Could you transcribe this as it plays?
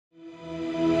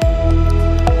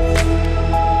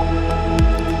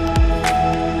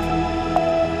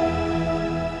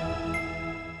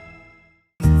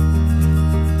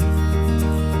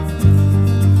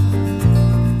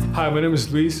My name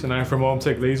is Luis and I'm from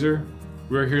OMTech Laser.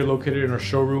 We're here located in our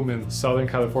showroom in Southern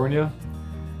California.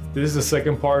 This is the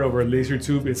second part of our laser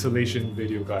tube installation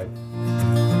video guide.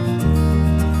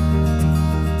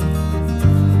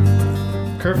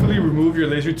 Carefully remove your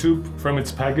laser tube from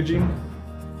its packaging.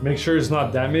 Make sure it's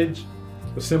not damaged.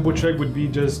 A simple check would be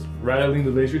just rattling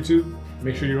the laser tube.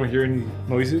 Make sure you don't hear any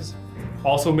noises.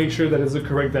 Also make sure that it's the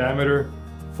correct diameter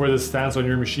for the stands on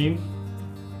your machine.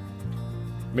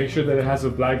 Make sure that it has a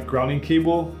black grounding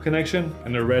cable connection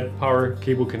and a red power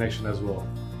cable connection as well.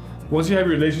 Once you have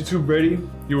your laser tube ready,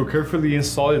 you will carefully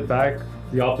install it back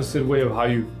the opposite way of how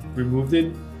you removed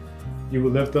it. You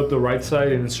will lift up the right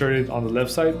side and insert it on the left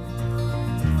side.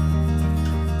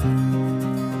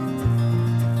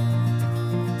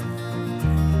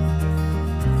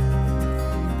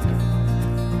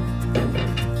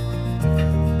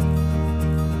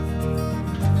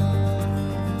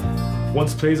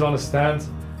 Once placed on a stand,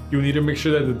 you need to make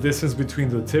sure that the distance between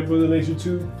the tip of the laser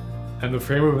tube and the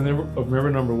frame of member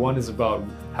number 1 is about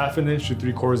 1/2 inch to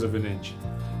 3/4 of an inch.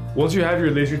 Once you have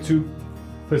your laser tube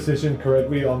positioned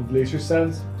correctly on laser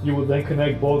stands, you will then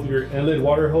connect both your inlet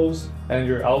water hose and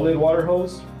your outlet water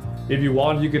hose. If you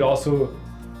want, you could also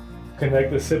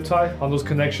connect the zip tie on those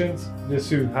connections just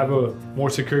to have a more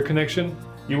secure connection.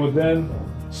 You will then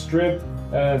strip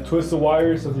and twist the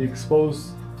wires of the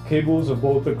exposed cables of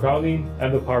both the grounding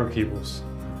and the power cables.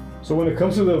 So when it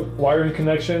comes to the wiring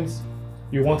connections,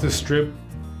 you want to strip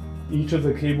each of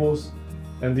the cables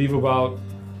and leave about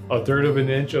 1/3 of an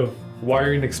inch of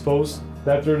wiring exposed.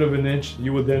 That 1/3 of an inch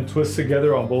you would then twist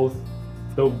together on both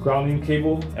the grounding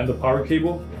cable and the power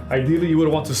cable. Ideally, you would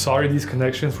want to solder these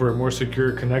connections for a more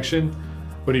secure connection,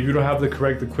 but if you don't have the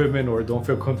correct equipment or don't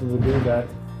feel comfortable doing that,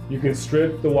 you can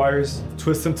strip the wires,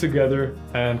 twist them together,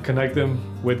 and connect them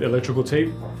with electrical tape.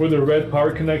 For the red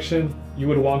power connection, you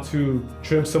would want to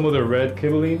trim some of the red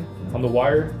cabling on the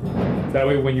wire. That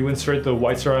way, when you insert the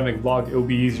white ceramic block, it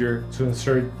will be easier to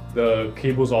insert the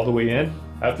cables all the way in.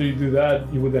 After you do that,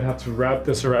 you would then have to wrap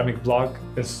the ceramic block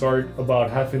and start about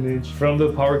 1/2 an inch from the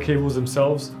power cables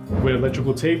themselves with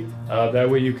electrical tape. That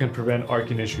way you can prevent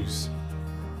arcing issues.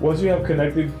 Once you have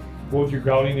connected both your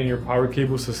grounding and your power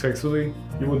cables successfully,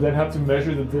 you will then have to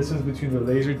measure the distance between the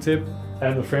laser tip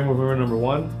and the frame of member number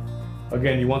 1.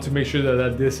 Again, you want to make sure that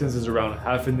that distance is around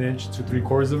 1/2 an inch to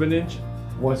 3/4 of an inch.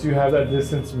 Once you have that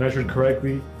distance measured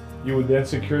correctly, you would then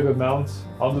secure the mounts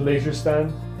on the laser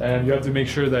stand, and you have to make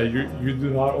sure that you do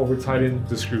not over tighten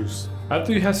the screws.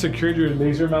 After you have secured your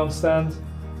laser mount stand,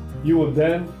 you will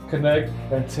then connect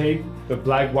and tape the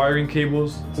black wiring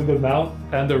cables to the mount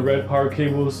and the red power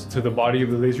cables to the body of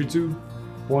the laser tube.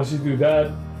 Once you do that,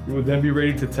 you will then be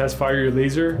ready to test fire your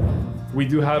laser. We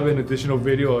do have an additional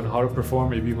video on how to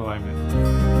perform a beam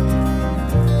alignment.